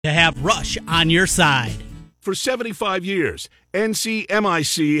To have Rush on your side. For 75 years,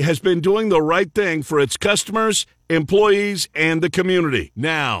 NCMIC has been doing the right thing for its customers, employees, and the community.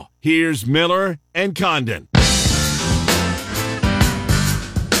 Now, here's Miller and Condon. All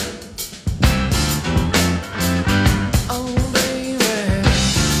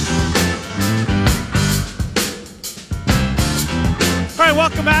right,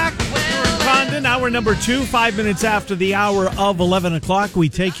 welcome back. Condon, hour number 2, 5 minutes after the hour of 11 o'clock. We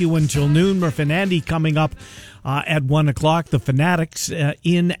take you until noon. Murph and Andy coming up at 1 o'clock. The Fanatics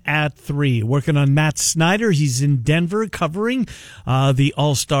in at 3. Working on Matt Snyder. He's in Denver covering the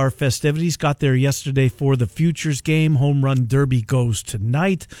All-Star festivities. Got there yesterday for the Futures game. Home Run Derby goes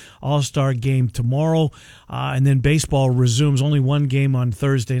tonight. All-Star game tomorrow. And then baseball resumes. Only one game on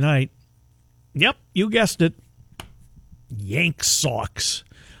Thursday night. Yep, you guessed it. Yank Sox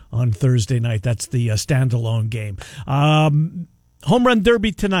on Thursday night. That's the standalone game. Home Run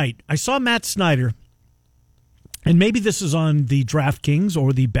Derby tonight. I saw Matt Snyder, and maybe this is on the DraftKings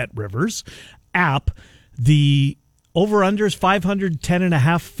or the Bet Rivers app. The over-under is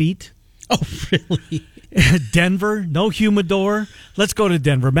 510.5 feet. Oh, really? Denver, no humidor. Let's go to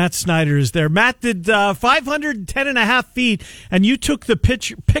Denver. Matt Snyder is there. Matt did 510.5 feet, and you took the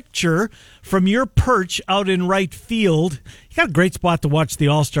picture from your perch out in right field. You got a great spot to watch the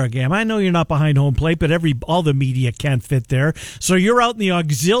All-Star game. I know you're not behind home plate, but all the media can't fit there. So you're out in the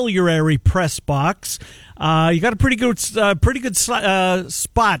auxiliary press box. You got a pretty good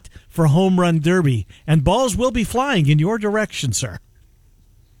spot for Home Run Derby, and balls will be flying in your direction, sir.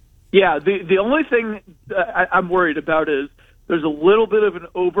 Yeah, the only thing I'm worried about is there's a little bit of an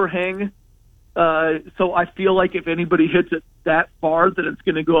overhang. So I feel like if anybody hits it that far, that it's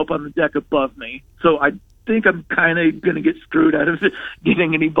going to go up on the deck above me. So I think I'm kind of going to get screwed out of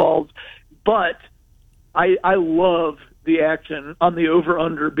getting any balls. But I love the action on the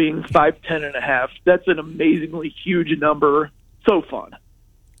over-under being 510.5. That's an amazingly huge number. So fun.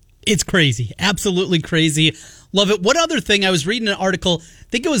 It's crazy. Absolutely crazy. Love it. One other thing, I was reading an article, I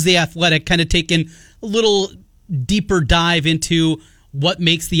think it was The Athletic, kind of taking a little deeper dive into what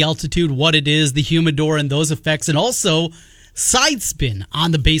makes the altitude what it is, the humidor and those effects, and also side spin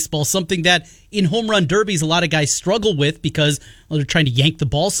on the baseball, something that in home run derbies a lot of guys struggle with because they're trying to yank the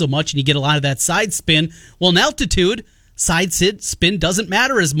ball so much and you get a lot of that side spin. Well, in altitude, side spin doesn't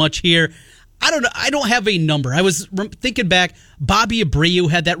matter as much here. I don't know. I don't have a number. I was thinking back. Bobby Abreu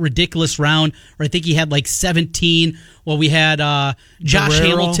had that ridiculous round where I think he had like 17. Well, we had Josh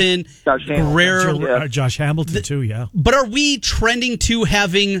Hamilton. Guerrero. Josh Hamilton, too, yeah. But are we trending to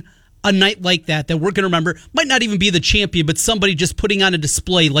having a night like that we're going to remember? Might not even be the champion, but somebody just putting on a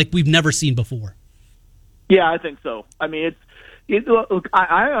display like we've never seen before. Yeah, I think so. I mean, look,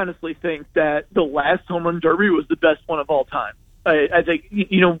 I honestly think that the last home run derby was the best one of all time. I think,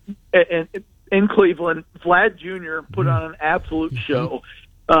 in Cleveland, Vlad Jr. put on an absolute show.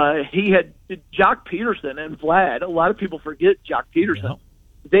 He had Jock Peterson and Vlad. A lot of people forget Jock Peterson. Yeah.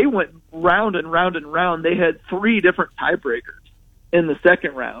 They went round and round and round. They had 3 different tiebreakers in the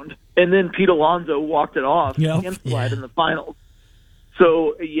second round, and then Pete Alonso walked it off against Vlad in the finals.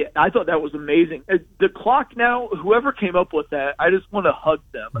 So, yeah, I thought that was amazing. The clock now, whoever came up with that, I just want to hug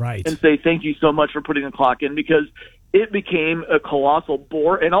them and say thank you so much for putting the clock in, because it became a colossal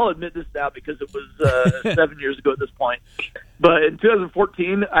bore. And I'll admit this now because it was 7 years ago at this point. But in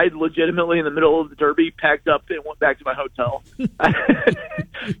 2014, I legitimately, in the middle of the Derby, packed up and went back to my hotel.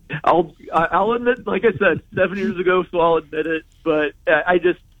 I'll admit, like I said, 7 years ago, so I'll admit it. But I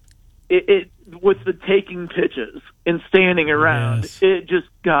just it with the taking pitches and standing around, it just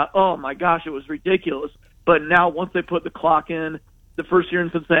got, oh my gosh, it was ridiculous. But now once they put the clock in, the first year in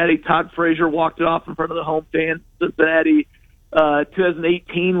Cincinnati, Todd Frazier walked it off in front of the home fans in Cincinnati.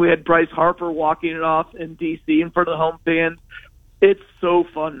 2018, we had Bryce Harper walking it off in D.C. in front of the home fans. It's so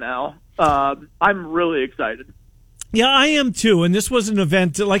fun now. I'm really excited. Yeah, I am too. And this was an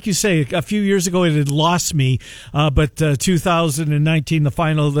event, like you say, a few years ago it had lost me. But 2019, the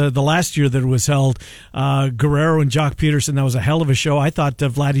final, the last year that it was held, Guerrero and Jock Peterson, that was a hell of a show. I thought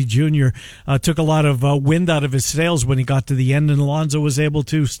Vladdy Jr. Took a lot of wind out of his sails when he got to the end, and Alonso was able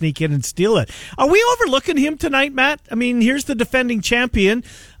to sneak in and steal it. Are we overlooking him tonight, Matt? I mean, here's the defending champion.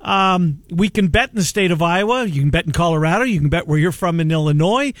 We can bet in the state of Iowa. You can bet in Colorado. You can bet where you're from in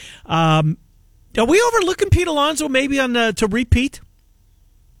Illinois. Are we overlooking Pete Alonso maybe on to repeat?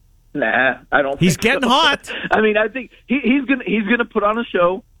 Nah, I don't. He's think getting so. hot. I mean, I think he's gonna put on a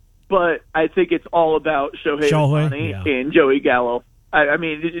show, but I think it's all about Shohei Ohtani and Joey Gallo. I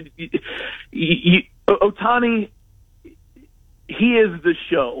mean, Ohtani, he is the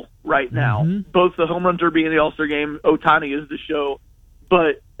show right now. Mm-hmm. Both the home run derby and the All-Star game, Ohtani is the show.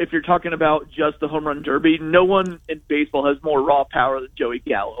 But if you're talking about just the home run derby, no one in baseball has more raw power than Joey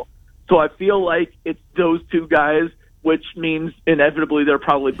Gallo. So I feel like it's those two guys, which means inevitably they're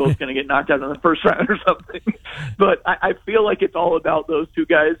probably both going to get knocked out in the first round or something. But I feel like it's all about those two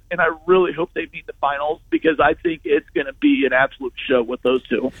guys, and I really hope they meet the finals because I think it's going to be an absolute show with those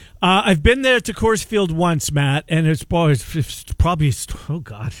two. I've been there to Coors Field once, Matt, and it's probably, it's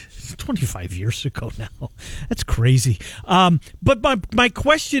 25 years ago now. That's crazy. But my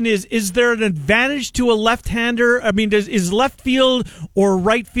question is there an advantage to a left-hander? I mean, is left field or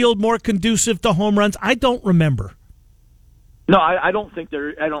right field more conducive to home runs? I don't remember. No, I don't think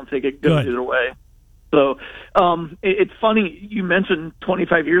it goes either way. So it's funny you mentioned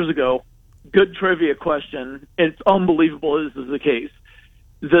 25 years ago. Good trivia question. It's unbelievable this is the case.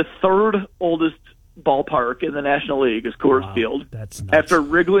 The third oldest ballpark in the National League is Coors Field. That's nuts. After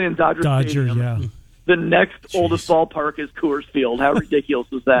Wrigley and Dodger Stadium, yeah. The next oldest ballpark is Coors Field. How ridiculous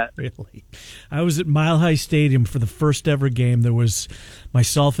is that? Really? I was at Mile High Stadium for the first ever game. There was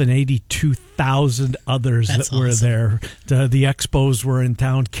myself and 82,000 others that were there. The Expos were in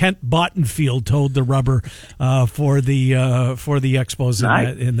town. Kent Bottenfield towed the rubber for the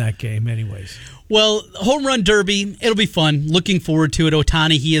Expos in that game. Anyways. Well, home run derby, it'll be fun. Looking forward to it.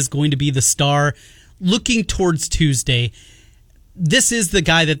 Ohtani, he is going to be the star. Looking towards Tuesday, this is the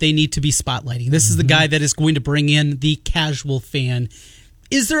guy that they need to be spotlighting. This is the guy that is going to bring in the casual fan.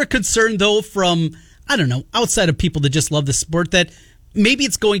 Is there a concern, though, from, I don't know, outside of people that just love the sport, that maybe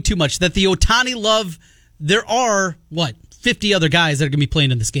it's going too much, that the Ohtani love, there are, 50 other guys that are going to be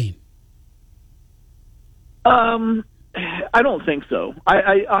playing in this game? I don't think so.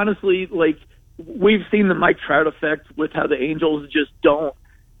 I honestly, we've seen the Mike Trout effect with how the Angels just don't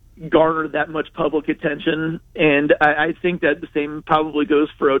garner that much public attention, and I think that the same probably goes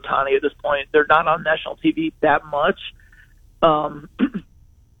for Ohtani at this point. They're not on national TV that much.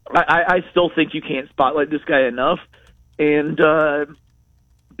 I still think you can't spotlight this guy enough, and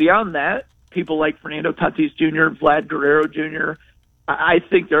beyond that, people like Fernando Tatis Jr., Vlad Guerrero Jr., I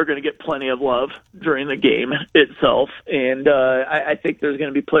think they're going to get plenty of love during the game itself, and I think there's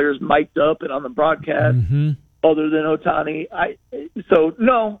going to be players mic'd up and on the broadcast. Other than Ohtani, I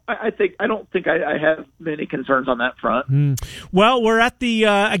don't think I have many concerns on that front. Well, we're at the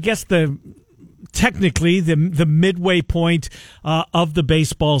technically the midway point of the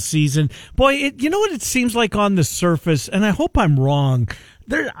baseball season. Boy, you know what it seems like on the surface, and I hope I'm wrong.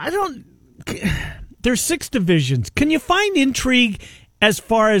 There's 6 divisions. Can you find intrigue as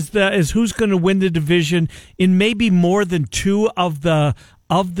far as who's going to win the division in maybe more than 2 of the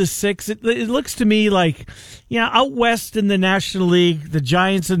 6? It looks to me like, out west in the National League, the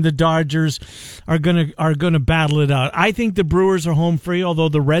Giants and the Dodgers are gonna battle it out. I think the Brewers are home free, although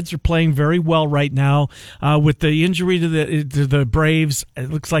the Reds are playing very well right now. With the injury to the Braves, it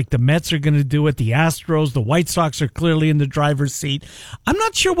looks like the Mets are going to do it. The Astros, the White Sox are clearly in the driver's seat. I'm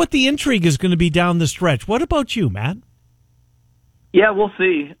not sure what the intrigue is going to be down the stretch. What about you, Matt? Yeah, we'll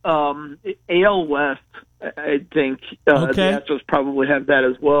see. AL West, I think the Astros probably have that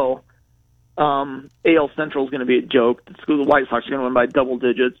as well. AL Central is going to be a joke. The White Sox are going to win by double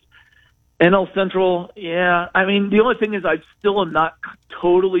digits. NL Central, I mean, the only thing is I still am not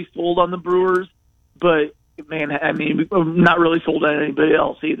totally sold on the Brewers, but, man, I mean, I'm not really sold on anybody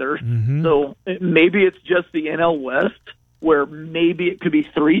else either. So maybe it's just the NL West where maybe it could be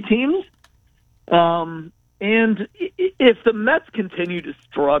 3 teams. And if the Mets continue to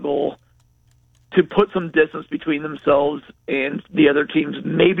struggle to put some distance between themselves and the other teams,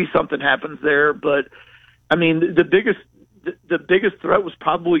 maybe something happens there. But I mean, the biggest threat was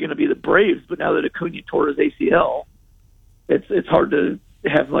probably going to be the Braves. But now that Acuna tore his ACL, it's hard to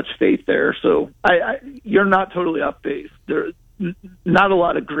have much faith there. So you're not totally off base. There's not a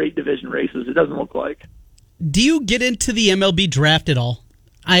lot of great division races. It doesn't look like. Do you get into the MLB draft at all?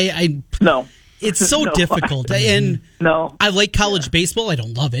 No. It's so difficult. And I like college baseball. I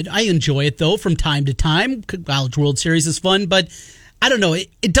don't love it. I enjoy it, though, from time to time. College World Series is fun, but I don't know.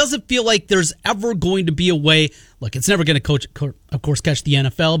 It doesn't feel like there's ever going to be a way. Look, it's never going to, of course, catch the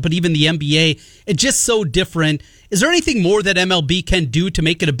NFL, but even the NBA, it's just so different. Is there anything more that MLB can do to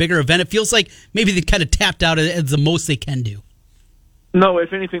make it a bigger event? It feels like maybe they kind of tapped out as the most they can do. No,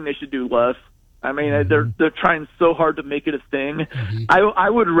 if anything, they should do less. I mean, they're trying so hard to make it a thing. I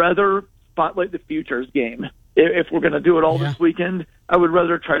would rather spotlight the futures game. If we're going to do it all this weekend, I would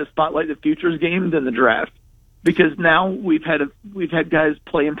rather try to spotlight the futures game than the draft, because now we've had guys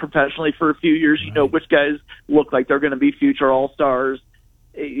playing professionally for a few years. You know which guys look like they're going to be future all-stars.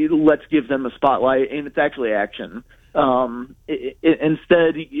 Let's give them a spotlight, and it's actually action.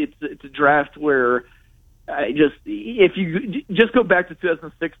 Instead, it's a draft where if you just go back to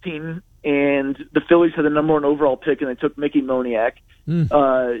 2016 and the Phillies had the number 1 overall pick and they took Mickey Moniak,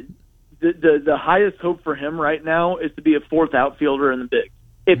 the highest hope for him right now is to be a 4th outfielder in the bigs,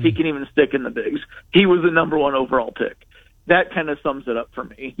 if he can even stick in the bigs. He was the number 1 overall pick. That kind of sums it up for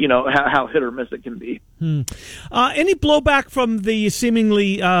me, how hit or miss it can be. Any blowback from the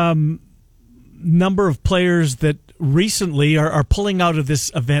seemingly number of players that recently are pulling out of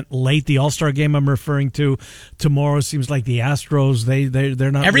this event late? The All-Star game I'm referring to tomorrow seems like the Astros,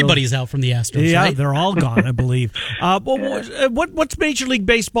 they're not. Everybody's out from the Astros, yeah, right? They're all gone, I believe. What's Major League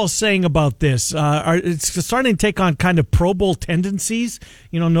Baseball saying about this? It's starting to take on kind of Pro Bowl tendencies.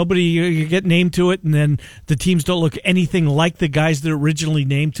 Nobody, you get named to it, and then the teams don't look anything like the guys that originally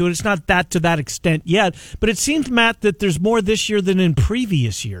named to it. It's not that to that extent yet, but it seems, Matt, that there's more this year than in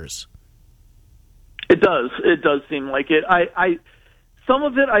previous years. It does. It does seem like it. Some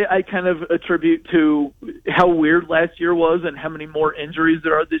of it I kind of attribute to how weird last year was and how many more injuries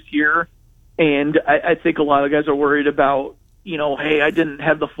there are this year. And I think a lot of guys are worried about, hey, I didn't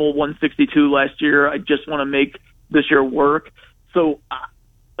have the full 162 last year. I just want to make this year work. So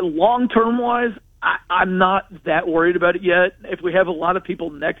long-term wise, I'm not that worried about it yet. If we have a lot of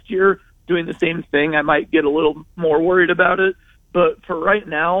people next year doing the same thing, I might get a little more worried about it. But for right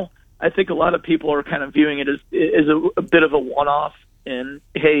now, I think a lot of people are kind of viewing it as a bit of a one-off, and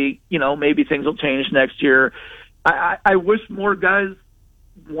hey, maybe things will change next year. I wish more guys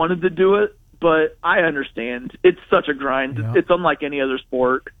wanted to do it, but I understand it's such a grind. Yeah. It's unlike any other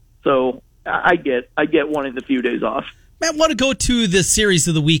sport, so I get wanting the few days off. Matt, want to go to the series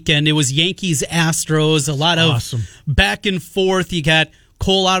of the weekend? It was Yankees-Astros, a lot of back and forth. You got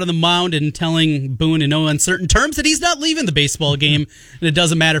Cole out on the mound and telling Boone in no uncertain terms that he's not leaving the baseball game, and it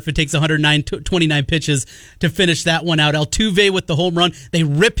doesn't matter if it takes 129 pitches to finish that one out. Altuve with the home run. They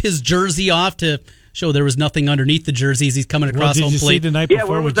rip his jersey off to show there was nothing underneath the jerseys. He's coming across home plate. See the night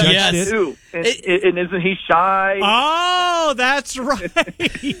before with Judge did? Too. And isn't he shy? Oh, that's right.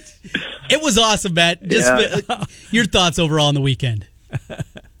 It was awesome, Matt. Just your thoughts overall on the weekend.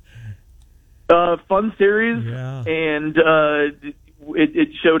 Fun series, and it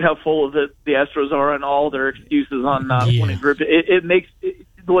showed how full of it the Astros are and all their excuses on not winning group. It makes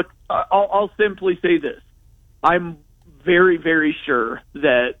look. I'll simply say this: I'm very, very sure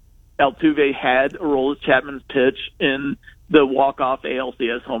that Altuve had Aroldis Chapman's pitch in the walk-off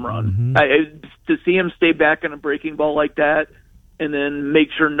ALCS home run. To see him stay back on a breaking ball like that and then make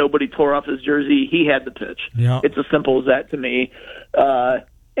sure nobody tore off his jersey, he had the pitch. Yeah. It's as simple as that to me.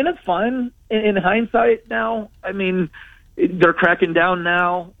 And it's fine in hindsight now. I mean, they're cracking down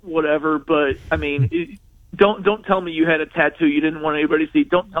now, whatever. But I mean, don't tell me you had a tattoo you didn't want anybody to see.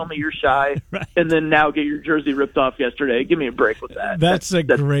 Don't tell me you're shy, right, and then now get your jersey ripped off yesterday. Give me a break with that. That's a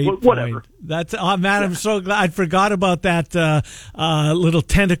great whatever. Point. That's Matt. I'm so glad I forgot about that little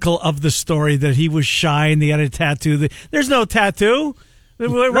tentacle of the story that he was shy and he had a tattoo. There's no tattoo.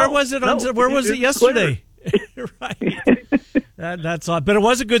 Where was it? Where was it yesterday? Right. That's odd, but it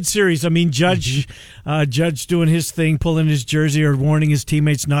was a good series. I mean, Judge doing his thing, pulling his jersey or warning his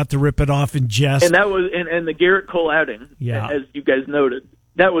teammates not to rip it off in jest. And that was and the Garrett Cole outing, as you guys noted,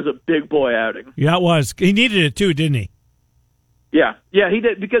 that was a big boy outing. Yeah, it was. He needed it too, didn't he? Yeah, he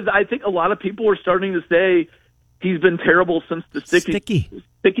did, because I think a lot of people were starting to say he's been terrible since the sticky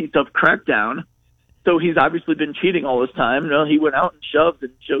stuff crackdown. So he's obviously been cheating all this time. He went out and shoved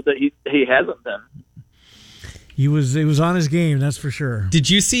and showed that he hasn't been. He was on his game, that's for sure. Did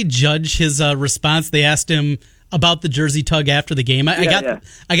you see Judge, his response? They asked him about the jersey tug after the game. I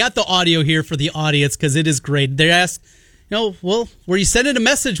got the audio here for the audience because it is great. They asked, well, were you sending a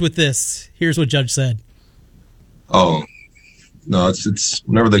message with this? Here's what Judge said. Oh, no, it's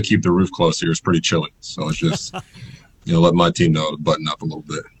whenever they keep the roof closed here, it's pretty chilly. So it's just, let my team know to button up a little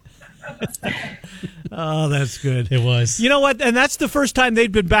bit. Oh, that's good. It was. You know what? And that's the first time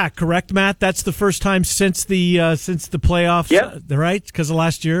they'd been back, correct, Matt? That's the first time since the playoffs, yep. Right? Because of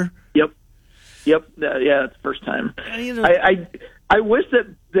last year? Yep. It's the first time. I wish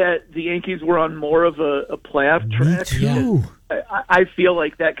that the Yankees were on more of a playoff track. Me too. I feel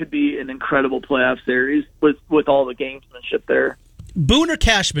like that could be an incredible playoff series with all the gamesmanship there. Boone or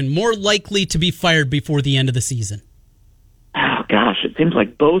Cashman more likely to be fired before the end of the season? Oh, gosh, it seems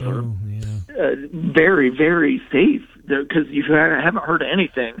like both are very, very safe because you haven't heard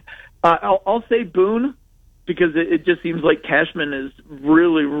anything. I'll say Boone because it just seems like Cashman is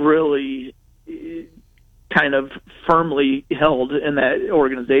really, really kind of firmly held in that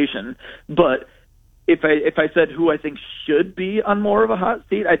organization. But if I said who I think should be on more of a hot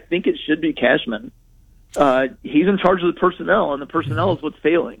seat, I think it should be Cashman. He's in charge of the personnel, and the personnel is what's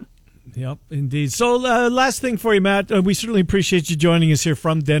failing. Yep, indeed. So last thing for you, Matt. We certainly appreciate you joining us here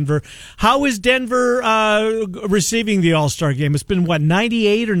from Denver. How is Denver receiving the All-Star game? It's been,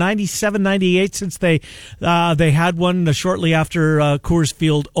 98 or 97, 98 since they had one shortly after Coors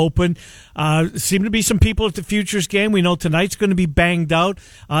Field opened. Seem to be some people at the Futures game. We know tonight's going to be banged out.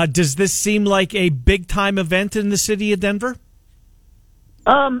 Does this seem like a big-time event in the city of Denver?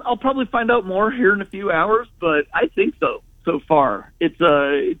 I'll probably find out more here in a few hours, but I think so. So far, it's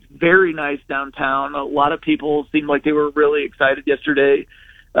very nice downtown. A lot of people seemed like they were really excited yesterday.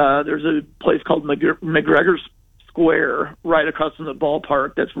 There's a place called McGregor's Square right across from the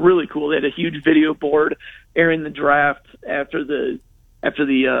ballpark. That's really cool. They had a huge video board airing the draft after the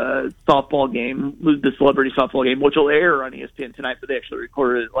softball game, the celebrity softball game, which will air on ESPN tonight, but they actually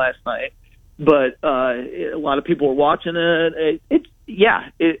recorded it last night. But a lot of people were watching it.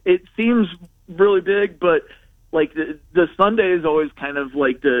 It seems really big, but like the Sunday is always kind of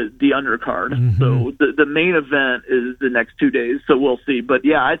like the undercard. Mm-hmm. So the main event is the next 2 days. So we'll see. But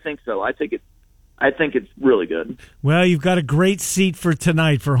yeah, I think so. I think it's really good. Well, you've got a great seat for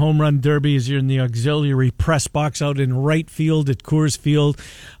tonight for Home Run Derby as you're in the auxiliary press box out in right field at Coors Field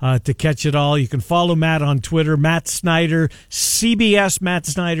to catch it all. You can follow Matt on Twitter, Matt Snyder, CBS, Matt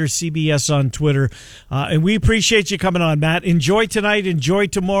Snyder, CBS on Twitter. And we appreciate you coming on, Matt. Enjoy tonight. Enjoy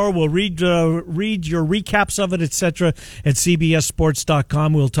tomorrow. We'll read your recaps of it, etc. at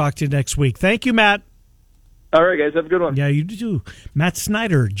cbssports.com. We'll talk to you next week. Thank you, Matt. All right, guys. Have a good one. Yeah, you do. Matt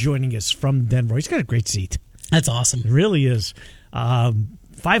Snyder joining us from Denver. He's got a great seat. That's awesome. It really is.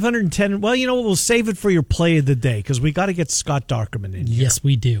 510. Well, you know what? We'll save it for your play of the day because we got to get Scott Dochterman in here. Yes,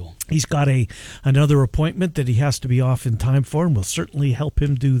 we do. He's got another appointment that he has to be off in time for, and we'll certainly help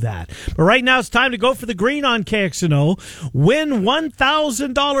him do that. But right now, it's time to go for the green on KXNO. Win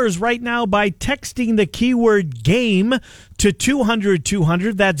 $1,000 right now by texting the keyword GAME to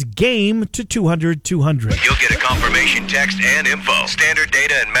 200-200. That's GAME to 200-200. You'll get a confirmation text and info. Standard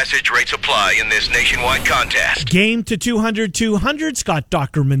data and message rates apply in this nationwide contest. GAME to 200-200. Scott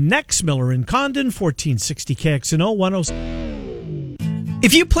Dochterman next. Miller and Condon, 1460 KXNO 106.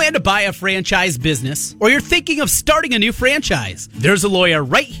 If you plan to buy a franchise business or you're thinking of starting a new franchise, there's a lawyer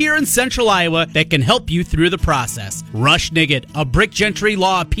right here in Central Iowa that can help you through the process. Rush Niggett, a Brick Gentry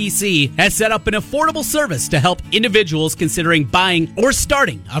Law PC, has set up an affordable service to help individuals considering buying or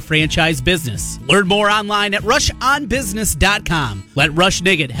starting a franchise business. Learn more online at rushonbusiness.com. Let Rush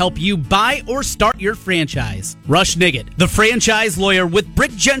Niggett help you buy or start your franchise. Rush Niggett, the franchise lawyer with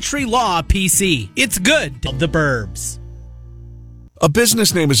Brick Gentry Law PC. It's good of the burbs. A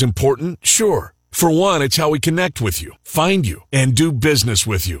business name is important, sure. For one, it's how we connect with you, find you, and do business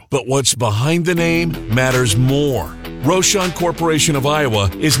with you. But what's behind the name matters more. Roshan Corporation of Iowa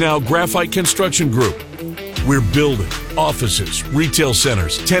is now Graphite Construction Group. We're building offices, retail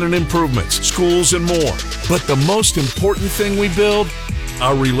centers, tenant improvements, schools, and more. But the most important thing we build,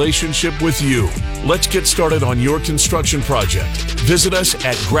 our relationship with you. Let's get started on your construction project. Visit us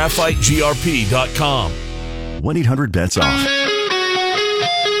at graphitegrp.com. 1-800-BETS-OFF.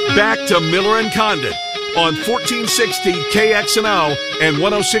 Back to Miller and Condon on 1460 KXNO and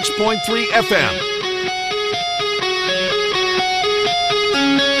 106.3 FM.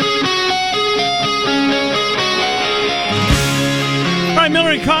 All right,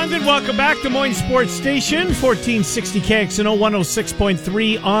 Miller and Condon, welcome back to Des Moines Sports Station, 1460 KXNO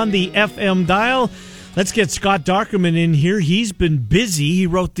 106.3 on the FM dial. Let's get Scott Dochterman in here. He's been busy. He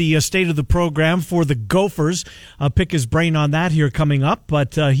wrote the state of the program for the Gophers. I'll pick his brain on that here coming up,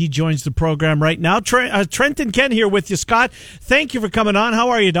 but he joins the program right now. Trent and Ken here with you, Scott. Thank you for coming on. How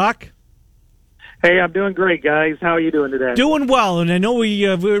are you, Doc? Hey, I'm doing great, guys. How are you doing today? Doing well, and I know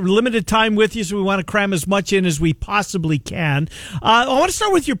we're limited time with you, so we want to cram as much in as we possibly can. I want to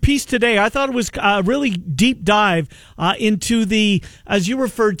start with your piece today. I thought it was a really deep dive into the, as you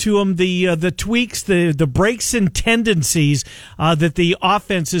referred to them, the tweaks, the breaks and tendencies that the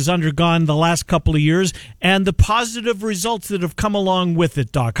offense has undergone the last couple of years, and the positive results that have come along with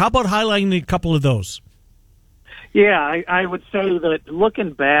it, Doc. How about highlighting a couple of those? Yeah, I would say that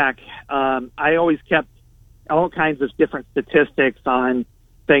looking back, I always kept all kinds of different statistics on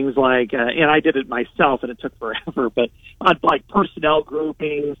things like, and I did it myself, and it took forever, but on like personnel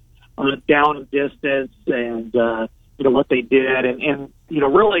groupings, on down and distance, and what they did, and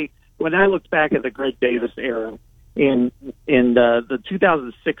really when I looked back at the Greg Davis era in the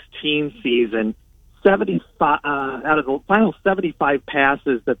 2016 season, 75 out of the final 75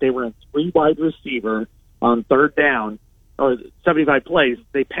 passes that they were in three wide receiver on third down, or 75 plays,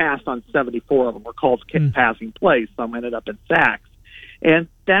 they passed on 74 of them, were called passing plays. Some ended up in sacks. And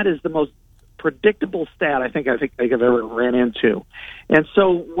that is the most predictable stat I think I've ever ran into. And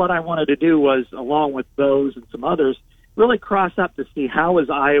so what I wanted to do was, along with those and some others, really cross up to see how is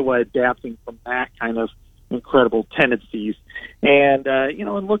Iowa adapting from that kind of incredible tendencies. And,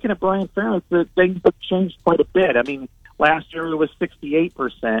 and looking at Brian Ferentz, things have changed quite a bit. I mean, last year it was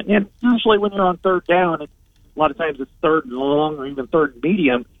 68%. And usually when you're on third down, a lot of times it's third and long or even third and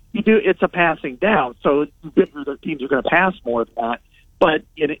medium, it's a passing down. So the teams are going to pass more than that. But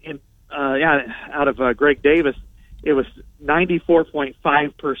out of Greg Davis, it was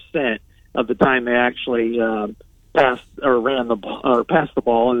 94.5% of the time they actually passed the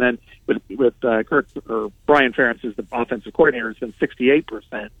ball, and then with Brian Ferentz as the offensive coordinator, it's been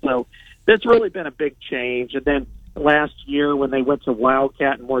 68%. So that's really been a big change. And then last year when they went to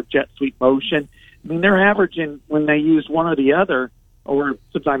Wildcat and more jet sweep motion, I mean, they're averaging, when they use one or the other, or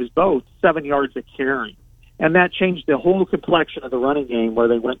sometimes both, 7 yards a carry. And that changed the whole complexion of the running game, where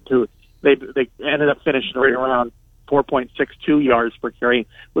they ended up finishing right around 4.62 yards per carry,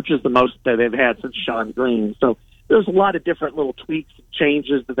 which is the most that they've had since Sean Green. So there's a lot of different little tweaks and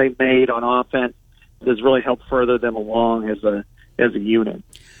changes that they've made on offense that has really helped further them along as a unit.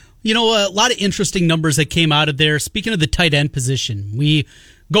 A lot of interesting numbers that came out of there. Speaking of the tight end position, we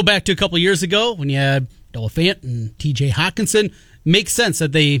go back to a couple of years ago when you had Noah Fant and TJ Hawkinson. Makes sense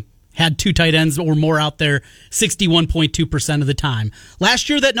that they had two tight ends or more out there 61.2% of the time. Last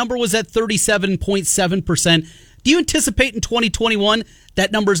year, that number was at 37.7%. Do you anticipate in 2021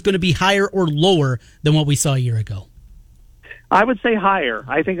 that number is going to be higher or lower than what we saw a year ago? I would say higher.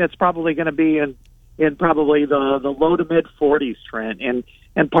 I think that's probably going to be in probably the low to mid 40s, Trent.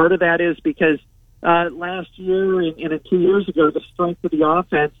 And part of that is because last year and 2 years ago, the strength of the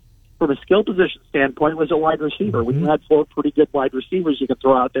offense from a skill position standpoint was a wide receiver. Mm-hmm. When you had four pretty good wide receivers you could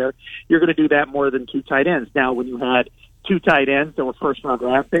throw out there, you're going to do that more than two tight ends. Now, when you had two tight ends that were first-round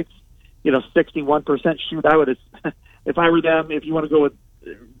draft picks, 61% shoot, I would, if I were them, if you want to go with,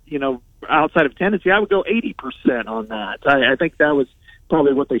 outside of tendency, I would go 80% on that. I think that was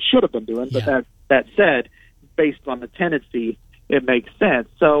probably what they should have been doing. But that said, based on the tendency, it makes sense.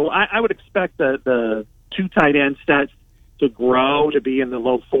 So I would expect the two tight end stats to grow to be in the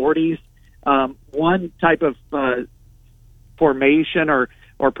low 40s. One type of formation or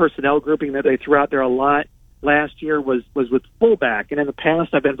personnel grouping that they threw out there a lot last year was with fullback. And in the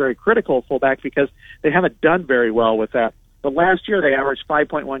past, I've been very critical of fullback because they haven't done very well with that. But last year, they averaged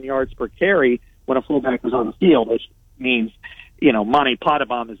 5.1 yards per carry when a fullback was on the field, which means, Monty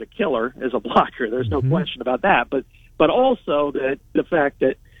Potabom is a killer, is a blocker. There's no question about that. But also the fact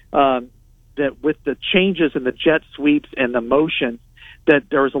that that with the changes in the jet sweeps and the motion, that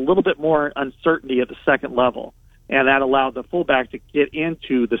there was a little bit more uncertainty at the second level. And that allowed the fullback to get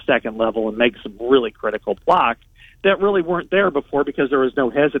into the second level and make some really critical blocks that really weren't there before because there was no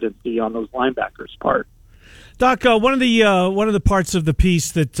hesitancy on those linebackers' part. Doc, one of the parts of the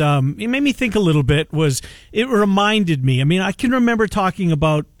piece that it made me think a little bit was it reminded me. I mean, I can remember talking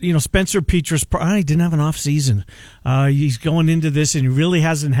about Spencer Petras. He didn't have an off season. He's going into this and he really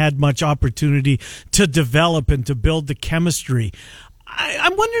hasn't had much opportunity to develop and to build the chemistry.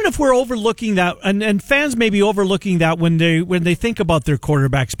 I'm wondering if we're overlooking that, and fans may be overlooking that when they think about their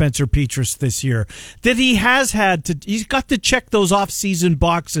quarterback, Spencer Petras, this year. That he's got to check those off-season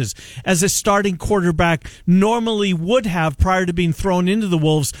boxes as a starting quarterback normally would have prior to being thrown into the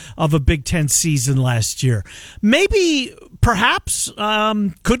Wolves of a Big Ten season last year. Perhaps,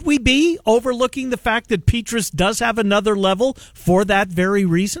 could we be overlooking the fact that Petras does have another level for that very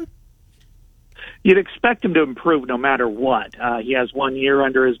reason? You'd expect him to improve no matter what. He has 1 year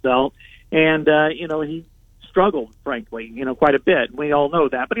under his belt, and he struggled, frankly, quite a bit. We all know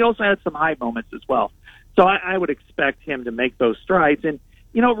that, but he also had some high moments as well. So I would expect him to make those strides. And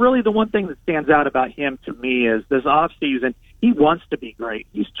really, the one thing that stands out about him to me is this off season, he wants to be great.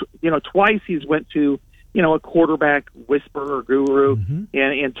 He's twice he's went to a quarterback whisperer or guru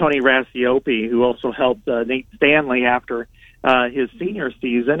in Tony Racioppi, who also helped Nate Stanley after his senior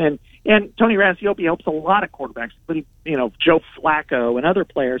season, and Tony Racioppi helps a lot of quarterbacks, including Joe Flacco and other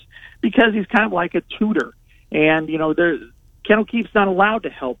players, because he's kind of like a tutor. And Ken O'Keefe's not allowed to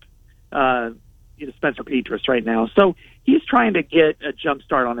help Spencer Petras right now, so he's trying to get a jump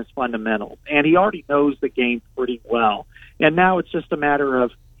start on his fundamentals, and he already knows the game pretty well. And now it's just a matter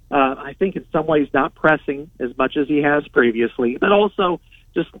of I think in some ways not pressing as much as he has previously, but also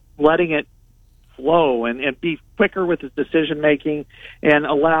just letting it flow and be quicker with his decision making and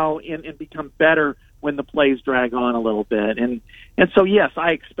allow and become better when the plays drag on a little bit. And so, yes,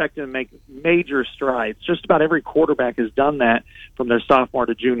 I expect him to make major strides. Just about every quarterback has done that from their sophomore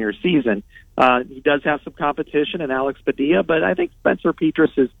to junior season. He does have some competition in Alex Padilla, but I think Spencer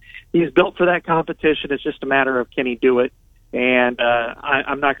Petras he's built for that competition. It's just a matter of can he do it. And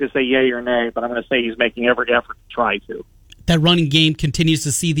I'm not going to say yay or nay, but I'm going to say he's making every effort to try to. That running game continues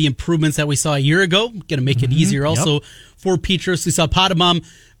to see the improvements that we saw a year ago. Going to make it easier also for Petras. We saw Potamom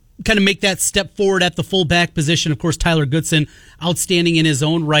kind of make that step forward at the fullback position. Of course, Tyler Goodson, outstanding in his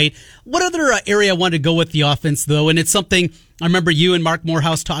own right. What other area I wanted to go with the offense, though, and it's something I remember you and Mark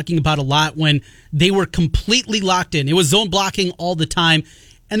Morehouse talking about a lot when they were completely locked in. It was zone blocking all the time,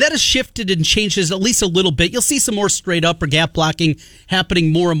 and that has shifted and changes at least a little bit. You'll see some more straight up or gap blocking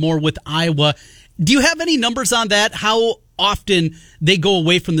happening more and more with Iowa. Do you have any numbers on that? How often they go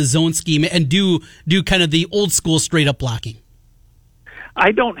away from the zone scheme and do kind of the old school straight up blocking?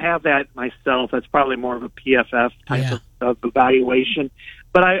 I don't have that myself. That's probably more of a PFF type of evaluation.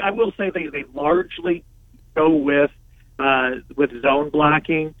 But I will say they largely go with zone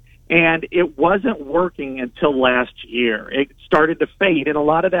blocking, and it wasn't working until last year. It started to fade, and a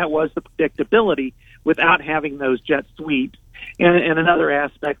lot of that was the predictability without having those jet sweeps. And another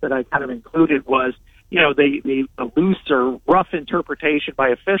aspect that I kind of included was, the loose or rough interpretation by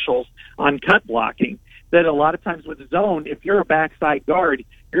officials on cut blocking. That a lot of times with zone, if you're a backside guard,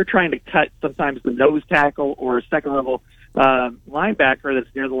 you're trying to cut sometimes the nose tackle or a second-level linebacker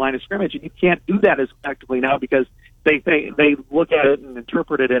that's near the line of scrimmage, and you can't do that as effectively now because they look at it and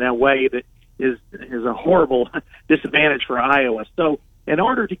interpret it in a way that is a horrible disadvantage for Iowa. So in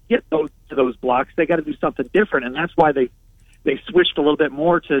order to get those blocks, they got to do something different, and that's why they switched a little bit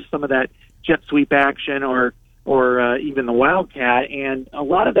more to some of that jet sweep action or even the Wildcat, and a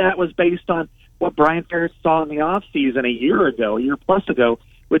lot of that was based on what Brian Ferentz saw in the offseason a year plus ago,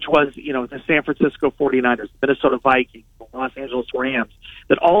 which was, the San Francisco 49ers, the Minnesota Vikings, the Los Angeles Rams,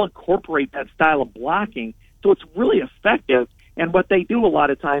 that all incorporate that style of blocking. So it's really effective. And what they do a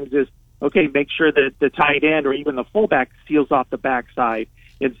lot of times is, make sure that the tight end or even the fullback seals off the backside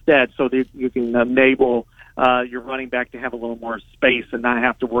instead so that you can enable your running back to have a little more space and not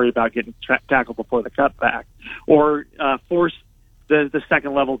have to worry about getting tackled before the cutback. Or force the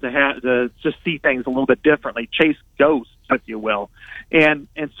second level to just see things a little bit differently, chase ghosts, if you will. And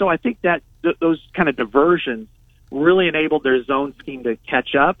so I think that those kind of diversions really enabled their zone scheme to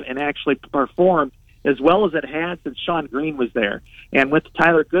catch up and actually perform as well as it had since Sean Green was there. And with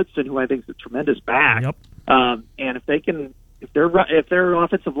Tyler Goodson, who I think is a tremendous back, and if their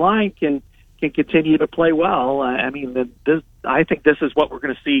offensive line can continue to play well, I think this is what we're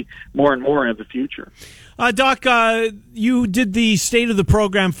going to see more and more in the future. Doc, you did the state of the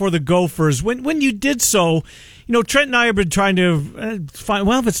program for the Gophers. When you did so, Trent and I have been trying to find,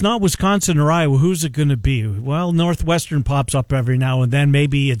 if it's not Wisconsin or Iowa, who's it going to be? Well, Northwestern pops up every now and then.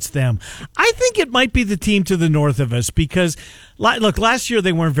 Maybe it's them. I think it might be the team to the north of us because, look, last year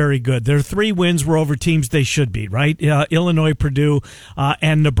they weren't very good. Their 3 wins were over teams they should beat, right? Illinois, Purdue,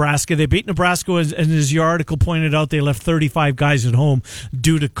 and Nebraska. They beat Nebraska, and as your article pointed out, they left 35 guys at home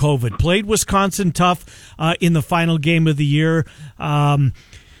due to COVID. Played Wisconsin tough in the final game of the year.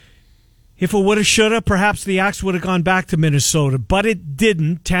 If it would have, should have, perhaps the axe would have gone back to Minnesota, but it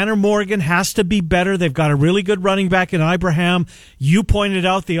didn't. Tanner Morgan has to be better. They've got a really good running back in Ibrahim. You pointed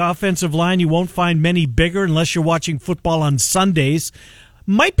out the offensive line. You won't find many bigger unless you're watching football on Sundays.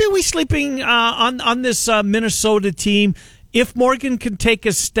 Might be we sleeping on this Minnesota team. If Morgan can take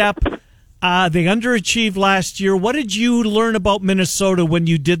a step, they underachieved last year. What did you learn about Minnesota when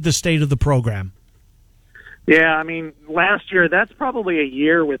you did the state of the program? Yeah, last year, that's probably a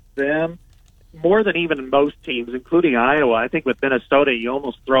year with them, more than even most teams, including Iowa. I think with Minnesota, you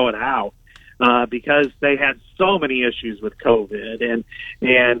almost throw it out because they had so many issues with COVID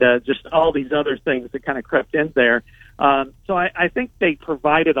and just all these other things that kind of crept in there. So I think they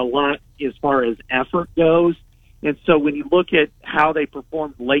provided a lot as far as effort goes. And so when you look at how they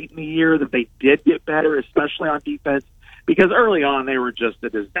performed late in the year, that they did get better, especially on defense, because early on they were just a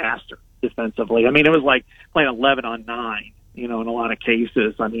disaster defensively. It was like playing 11 on 9, in a lot of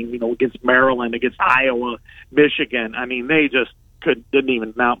cases. Against Maryland, against Iowa, Michigan. They just didn't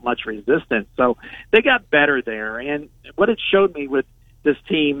even mount much resistance. So they got better there. And what it showed me with this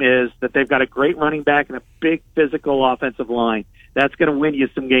team is that they've got a great running back and a big physical offensive line. That's going to win you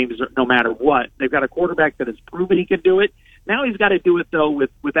some games no matter what. They've got a quarterback that has proven he can do it. Now he's got to do it, though,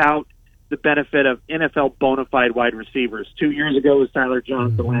 without the benefit of NFL bona fide wide receivers. 2 years ago was Tyler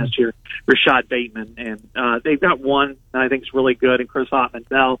Johnson, last year Rashad Bateman, and they've got one that I think is really good, and Chris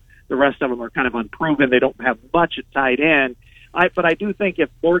Hoffman-Bell. The rest of them are kind of unproven. They don't have much at tight end. But I do think if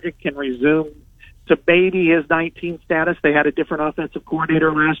Morgan can resume to maybe his 19 status. They had a different offensive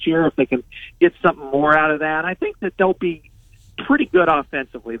coordinator last year. If they can get something more out of that, I think that they'll be pretty good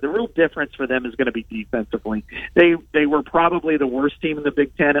offensively. The real difference for them is going to be defensively. They were probably the worst team in the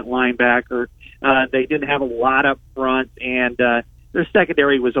Big Ten at linebacker. They didn't have a lot up front, and their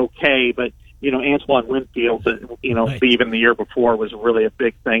secondary was okay, but Antoine Winfield, Right. leaving the year before was really a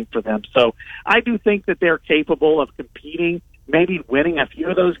big thing for them. So I do think that they're capable of competing, maybe winning a few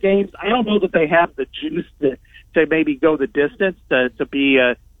of those games. I don't know that they have the juice to maybe go the distance to be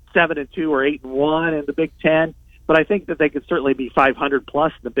 7-2 or 8-1 in the Big Ten. But I think that they could certainly be 500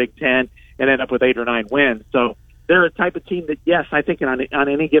 plus in the Big Ten and end up with 8 or 9 wins. So they're a type of team that, yes, I think on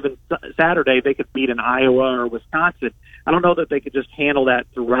any given Saturday they could beat an Iowa or Wisconsin. I don't know that they could just handle that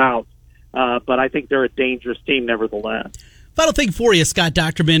throughout, but I think they're a dangerous team nevertheless. Final thing for you, Scott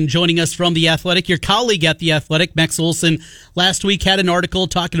Dochterman, joining us from The Athletic. Your colleague at The Athletic, Max Olson, last week had an article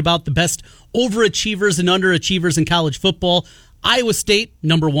talking about the best overachievers and underachievers in college football. Iowa State,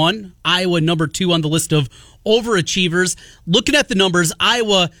 number 1. Iowa, number 2 on the list of overachievers. Looking at the numbers,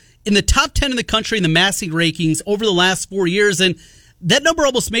 Iowa in the top 10 in the country in the massing rankings over the last 4 years, and that number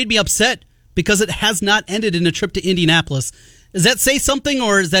almost made me upset because it has not ended in a trip to Indianapolis. Does that say something,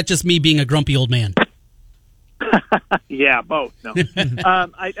 or is that just me being a grumpy old man? Yeah, both. No,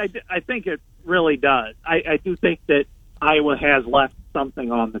 I think it really does. I do think that Iowa has left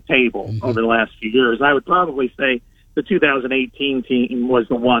something on the table over the last few years. I would probably say the 2018 team was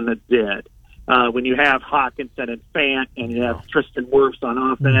the one that did. When you have Hawkinson and Fant, and you have Tristan Wirfs on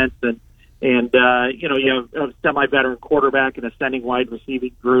offense, and you have a semi-veteran quarterback and ascending wide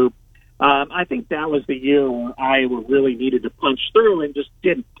receiving group. I think that was the year where Iowa really needed to punch through and just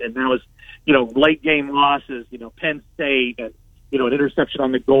didn't. And that was, late game losses, Penn State, and, an interception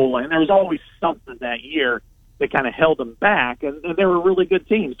on the goal line. There was always something that year that kind of held them back, and they were a really good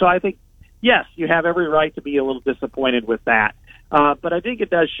team. So I think, yes, you have every right to be a little disappointed with that. But I think it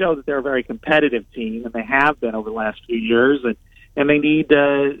does show that they're a very competitive team, and they have been over the last few years, and they need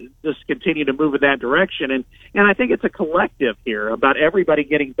to just continue to move in that direction. And I think it's a collective here about everybody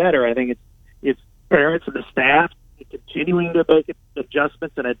getting better. I think it's parents and the staff continuing to make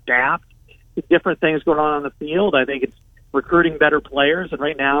adjustments and adapt to different things going on the field. I think it's recruiting better players, and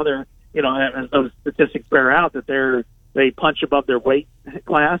right now they're, as those statistics bear out, that they punch above their weight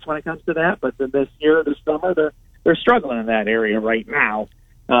class when it comes to that. But then this summer, they're struggling in that area right now.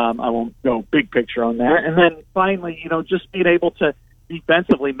 I won't go big picture on that. And then finally, just being able to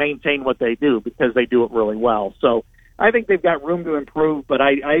defensively maintain what they do, because they do it really well. So I think they've got room to improve, but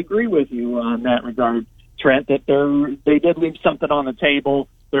I agree with you on that regard, Trent, that they did leave something on the table.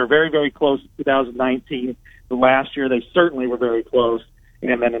 They're very, very close in 2019. The last year, they certainly were very close.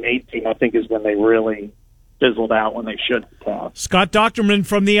 And then in 18, I think, is when they really fizzled out when they should have. Scott Dochterman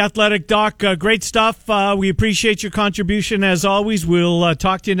from The Athletic. Doc, great stuff. We appreciate your contribution as always. We'll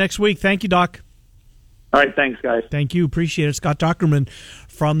talk to you next week. Thank you, Doc. All right, thanks, guys. Thank you. Appreciate it. Scott Dochterman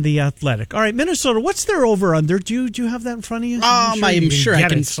from The Athletic. All right, Minnesota, what's their over-under? Do you have that in front of you? I'm sure I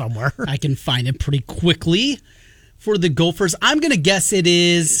can it somewhere. I can find it pretty quickly for the Gophers. I'm going to guess it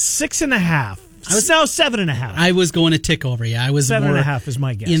is 6.5. No, 7.5. I was going to tick over. Yeah, I was 7.5 is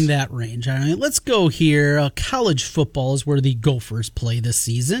my guess. In that range. All right, let's go here. College football is where the Gophers play this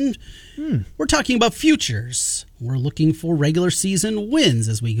season. We're talking about futures. We're looking for regular season wins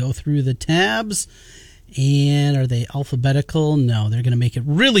as we go through the tabs. And are they alphabetical? No, they're going to make it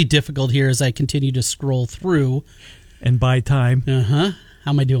really difficult here as I continue to scroll through. And buy time. How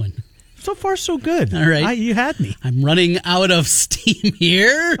am I doing? So far, so good. All right. You had me. I'm running out of steam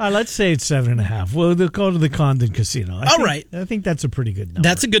here. Let's say it's 7.5. We'll go to the Condon Casino. I think that's a pretty good number.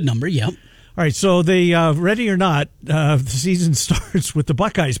 That's a good number, yep. All right, so they, ready or not, the season starts with the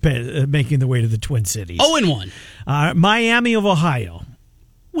Buckeyes making their way to the Twin Cities. 0-1. Miami of Ohio.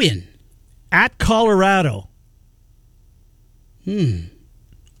 Win. At Colorado. Win.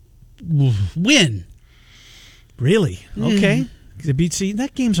 Really? Okay.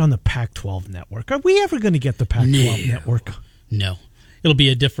 That game's on the Pac-12 network. Are we ever going to get the Pac-12 network? No. It'll be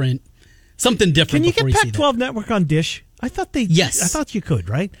something different. Can you get Pac-12 network on Dish? I thought Yes. I thought you could,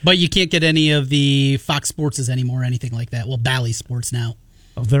 right? But you can't get any of the Fox Sports anymore or anything like that. Well, Bally Sports now.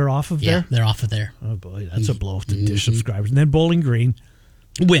 Oh, they're off of there? Yeah, they're off of there. Oh, boy, that's a blow to Dish subscribers. And then Bowling Green.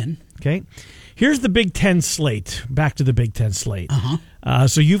 Win. Okay. Here's the Big Ten slate. Back to the Big Ten slate.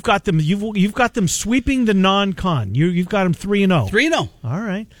 So you've got them. You've got them sweeping the non-con. You've got them 3-0. 3-0. All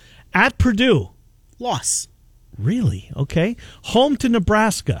right. At Purdue. Loss. Really? Okay. Home to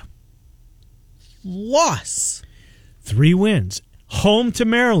Nebraska. Loss. 3 wins. Home to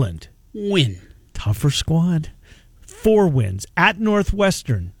Maryland. Win. Tougher squad. 4 wins. At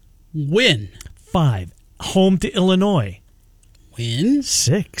Northwestern. Win. 5. Home to Illinois. Win.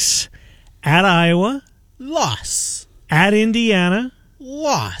 6. At Iowa. Loss. At Indiana.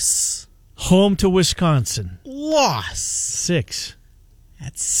 Loss. Home to Wisconsin. Loss. 6.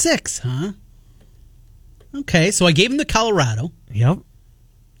 That's 6, huh? Okay, so I gave him the Colorado. Yep.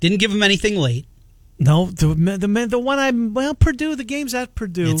 Didn't give him anything late. No, the one Purdue. The game's at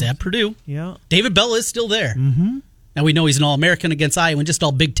Purdue. It's at Purdue. Yeah. David Bell is still there. Mm-hmm. Now we know he's an All-American against Iowa and just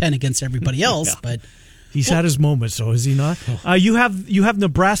all Big Ten against everybody else, Yeah. but He's had his moments, so is he not? You have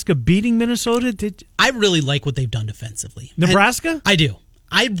Nebraska beating Minnesota. I really like what they've done defensively. Nebraska? I do.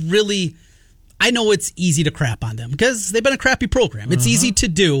 I know it's easy to crap on them because they've been a crappy program. It's easy to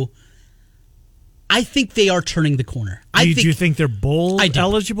do. I think they are turning the corner. Do you think they're bowl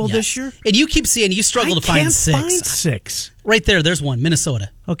eligible this year? And you keep saying you struggle to find 6. Find 6. Right there, there's one, Minnesota.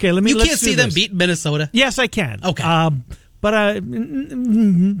 Okay, You can't see them beat Minnesota. Yes, I can. Okay. But I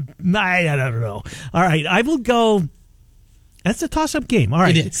don't know. All right, I will go. That's a toss-up game. All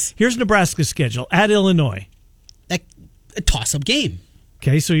right. It is. Here's Nebraska's schedule. At Illinois. A toss-up game.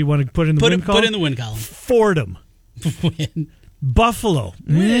 Okay, so you want to put in the win column? Put in the win column. Fordham. Win. Buffalo.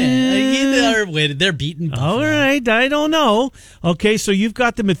 Win. They're beating Buffalo. All right, I don't know. Okay, so you've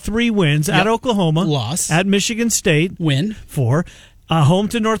got them at 3 wins. At Oklahoma. Loss. At Michigan State. Win. 4. Home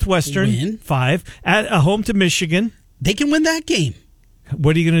to Northwestern. Win. 5. At home to Michigan. They can win that game.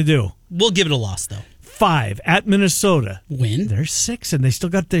 What are you going to do? We'll give it a loss, though. 5. At Minnesota. Win. They're 6, and they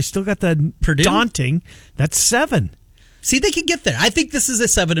still got the Purdue? daunting. That's 7. See, they can get there. I think this is a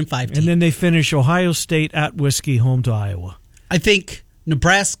 7-5 team. And then they finish Ohio State at Whiskey, home to Iowa. I think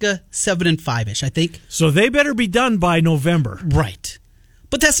Nebraska 7-5-ish. I think so. They better be done by November, right?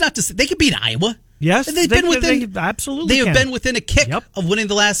 But that's not to say they can beat Iowa. Yes, they've been within. They absolutely, they have been within a kick of winning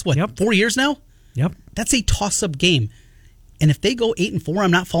the last 4 years now. Yep, that's a toss-up game. And if they go 8-4,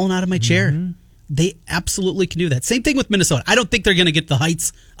 I'm not falling out of my chair. They absolutely can do that. Same thing with Minnesota. I don't think they're going to get the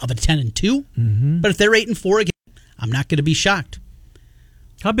heights of a 10-2. But if they're 8-4 again, I'm not going to be shocked.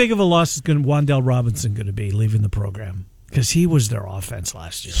 How big of a loss is Wan'Dale Robinson going to be leaving the program? Because he was their offense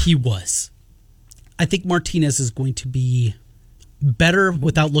last year. He was. I think Martinez is going to be better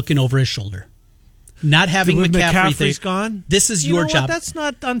without looking over his shoulder. Not having McCaffrey's gone. This is your job. That's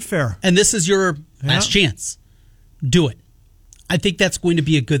not unfair. And this is your last chance. Do it. I think that's going to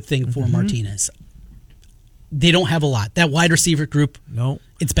be a good thing for Martinez. They don't have a lot. That wide receiver group, no,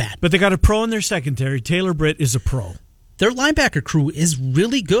 it's bad. But they got a pro in their secondary. Taylor Britt is a pro. Their linebacker crew is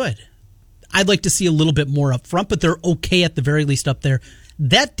really good. I'd like to see a little bit more up front, but they're okay at the very least up there.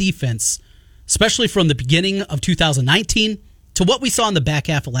 That defense, especially from the beginning of 2019 to what we saw in the back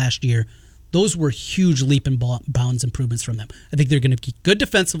half of last year, those were huge leap and bounds improvements from them. I think they're going to be good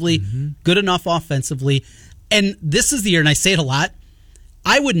defensively, good enough offensively. And this is the year, and I say it a lot,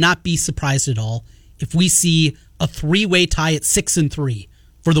 I would not be surprised at all if we see a 3-way tie at 6-3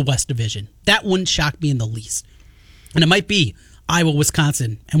 for the West Division. That wouldn't shock me in the least. And it might be Iowa,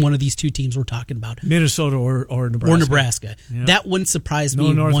 Wisconsin, and one of these two teams we're talking about. Minnesota or Nebraska. Or Nebraska. Yep. That wouldn't surprise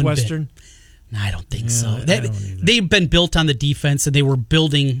me Northwestern? one bit. No, I don't think so. They've been built on the defense, and they were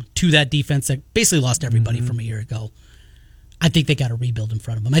building to that defense that basically lost everybody from a year ago. I think they got a rebuild in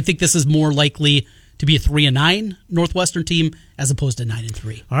front of them. I think this is more likely to be a 3-9 Northwestern team as opposed to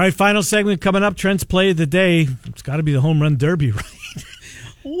 9-3. All right, final segment coming up. Trent's play of the day. It's got to be the home run derby, right?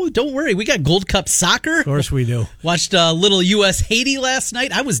 Oh, don't worry. We got Gold Cup soccer. Of course we do. Watched a little U.S. Haiti last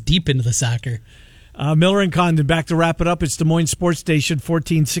night. I was deep into the soccer. Miller and Condon back to wrap it up. It's Des Moines Sports Station,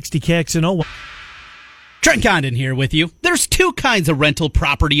 1460 KXNO. Trent Condon here with you. There's two kinds of rental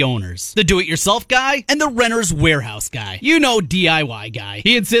property owners. The do-it-yourself guy and the renter's warehouse guy. You know, DIY guy.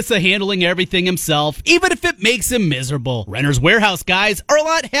 He insists on handling everything himself, even if it makes him miserable. Renter's warehouse guys are a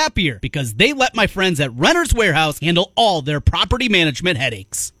lot happier because they let my friends at Renter's Warehouse handle all their property management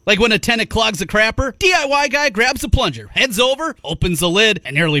headaches. Like when a tenant clogs a crapper, DIY guy grabs a plunger, heads over, opens the lid,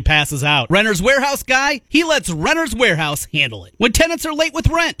 and nearly passes out. Renter's Warehouse guy, he lets Renter's Warehouse handle it. When tenants are late with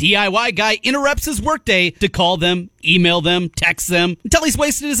rent, DIY guy interrupts his workday to call them, email them, text them, until he's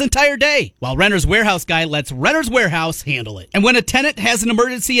wasted his entire day. While Renter's Warehouse guy lets Renter's Warehouse handle it. And when a tenant has an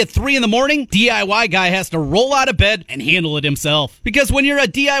emergency at 3 a.m, DIY guy has to roll out of bed and handle it himself. Because when you're a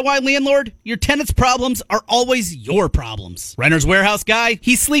DIY landlord, your tenant's problems are always your problems. Renter's Warehouse guy,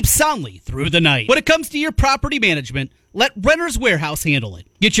 he sleeps soundly through the night. When it comes to your property management, let Renter's Warehouse handle it.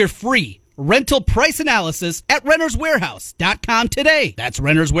 Get your free rental price analysis at renterswarehouse.com today. That's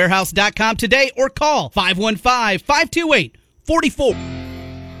renterswarehouse.com today or call 515-528-44.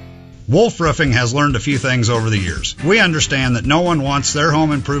 Wolf Roofing has learned a few things over the years. We understand that no one wants their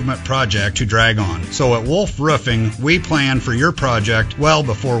home improvement project to drag on. So at Wolf Roofing, we plan for your project well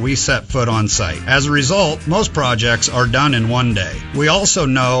before we set foot on site. As a result, most projects are done in one day. We also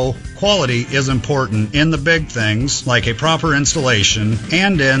know quality is important in the big things like a proper installation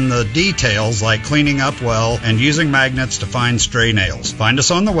and in the details like cleaning up well and using magnets to find stray nails. Find us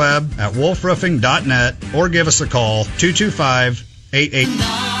on the web at wolfroofing.net or give us a call 225-88.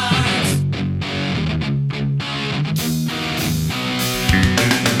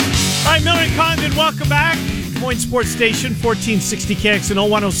 All right, Miller and Condon, welcome back. Des Moines Sports Station, 1460 KXNO,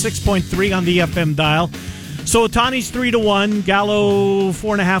 106.3 on the FM dial. So Otani's 3-1, Gallo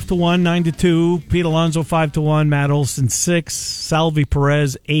 4.5-1, 9-2, Pete Alonso 5-1, Matt Olson 6, Salvi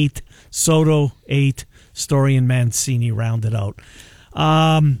Perez 8, Soto 8, Story and Mancini rounded out.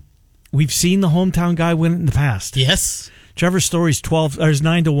 We've seen the hometown guy win it in the past. Yes. Trevor Story's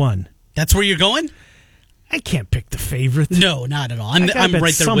 9-1. That's where you're going? I can't pick the favorite. No, not at all. I'm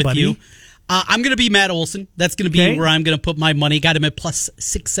right there with you. I'm going to be Matt Olson. That's going to be where I'm going to put my money. Got him at plus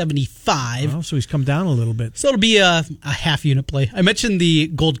 675. Oh, so he's come down a little bit. So it'll be a half unit play. I mentioned the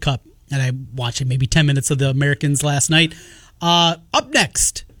Gold Cup, and I watched maybe 10 minutes of the Americans last night. Up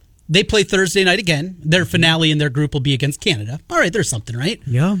next, they play Thursday night again. Their finale in their group will be against Canada. All right, there's something, right?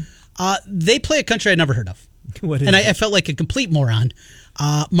 Yeah. They play a country I'd never heard of. What is and it? I felt like a complete moron.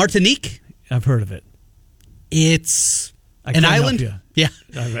 Martinique. I've heard of it. It's an island. Yeah.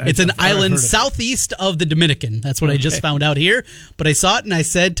 It's an island southeast of the Dominican. That's what I just found out here. But I saw it and I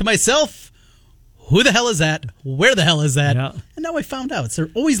said to myself, who the hell is that? Where the hell is that? Yeah. And now I found out. So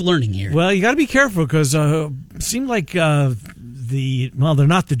they're always learning here. Well, you got to be careful because it seemed like they're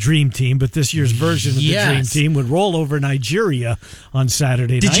not the Dream Team, but this year's version of the Dream Team would roll over Nigeria on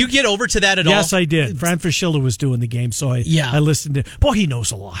Saturday night. Did you get over to that at all? Yes, I did. Fran Fraschilla was doing the game, so I listened to. Boy, he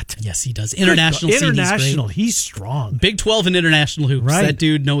knows a lot. Yes, he does. International, he's strong. Big 12 and international hoops. Right. That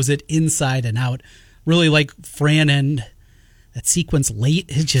dude knows it inside and out. Really like Fran and that sequence late.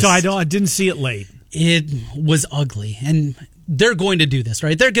 So I didn't see it late. It was ugly, and they're going to do this,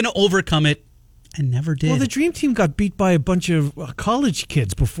 right? They're going to overcome it. I never did. Well, the Dream Team got beat by a bunch of college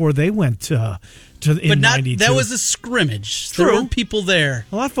kids before they went to but not 92. that was a scrimmage. True. There were people there.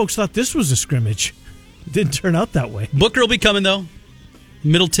 A lot of folks thought this was a scrimmage. It didn't turn out that way. Booker will be coming though.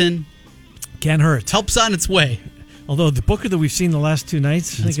 Middleton can't hurt. Help's on its way. Although the Booker that we've seen the last two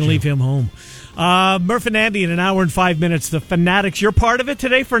nights, they can leave him home. Murph and Andy in an hour and 5 minutes. The Fanatics, you're part of it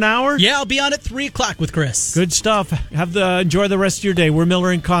today for an hour? Yeah, I'll be on at 3 o'clock with Chris. Good stuff. Enjoy the rest of your day. We're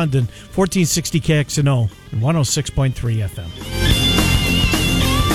Miller and Condon, 1460 KXNO and 106.3 FM.